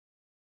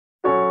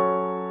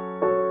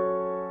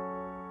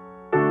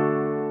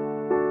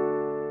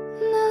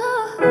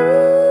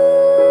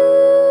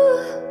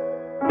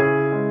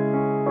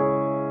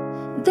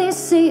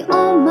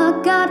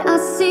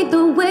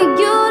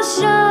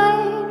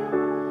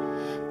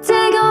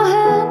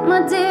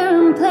my dear,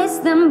 and place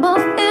them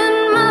both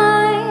in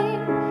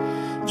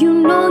mine. You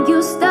know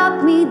you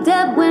stopped me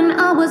dead when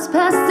I was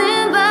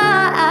passing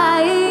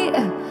by.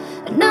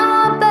 And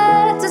now I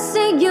beg to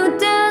see you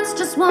dance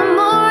just one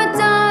more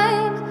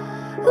time.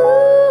 Ooh,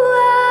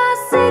 I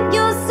see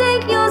you, see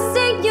you,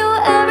 see you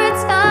every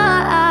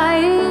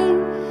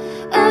time.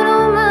 And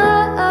oh my,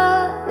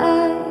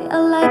 I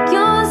like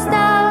your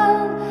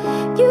style.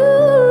 You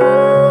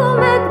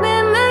make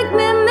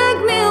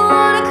me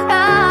wanna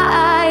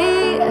cry.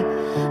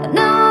 And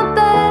now I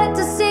beg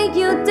to see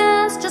you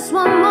dance just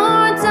one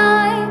more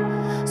time.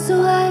 So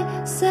I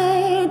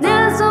say,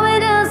 dance for me,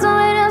 dance for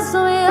me, dance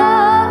for me,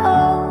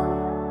 oh.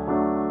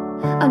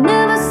 I've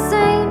never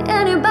seen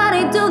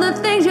anybody do the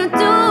things you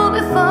do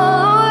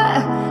before.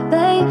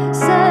 They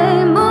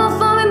say, move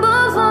for me,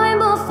 move for me,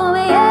 move for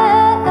me,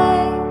 yeah.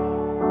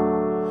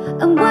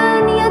 And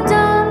when you're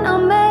done,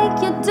 I'll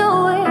make you do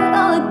it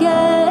all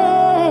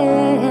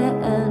again.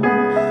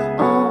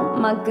 Oh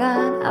my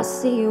God, I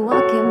see you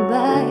walking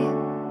by.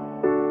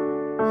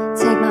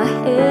 Take my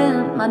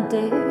hand, my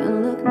dear, and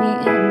look me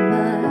in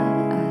my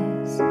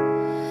eyes.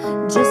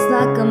 Just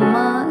like a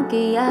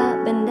monkey,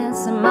 I've been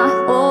dancing my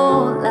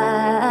whole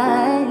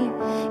life.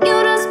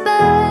 You just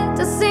beg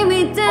to see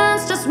me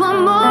dance just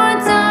one more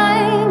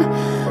time.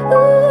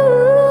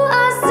 Ooh,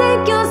 I see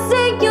you,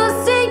 see you,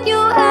 see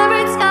you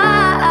every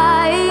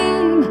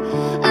time.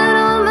 And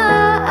oh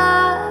my,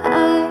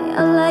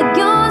 I like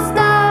your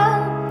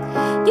style.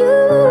 You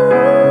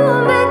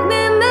make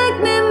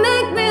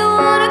me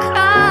wanna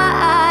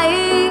cry.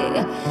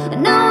 And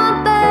now I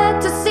beg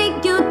to see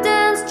you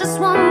dance just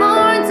one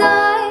more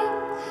time.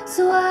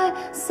 So I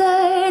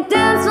say,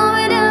 dance for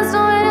me, dance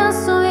for me,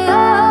 dance for me, oh.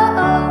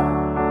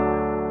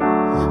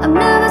 I've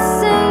never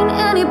seen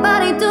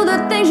anybody do the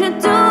things you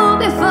do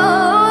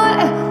before.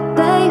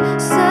 They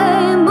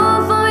say,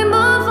 move for me,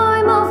 move for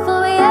me, move for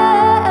me,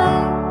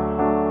 yeah.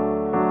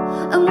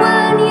 And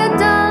when you're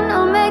done,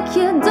 I'll make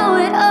you do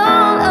it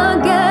all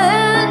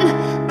again.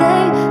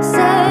 They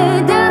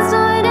say, dance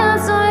for me,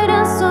 dance for me,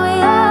 dance for me,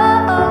 oh.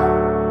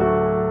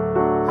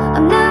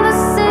 I've never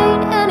seen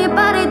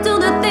anybody do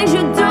the things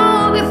you do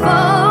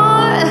before.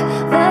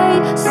 They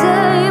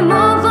say,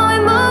 move for me,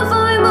 move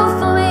for me, move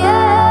for me,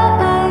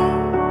 yeah.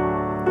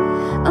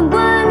 And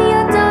when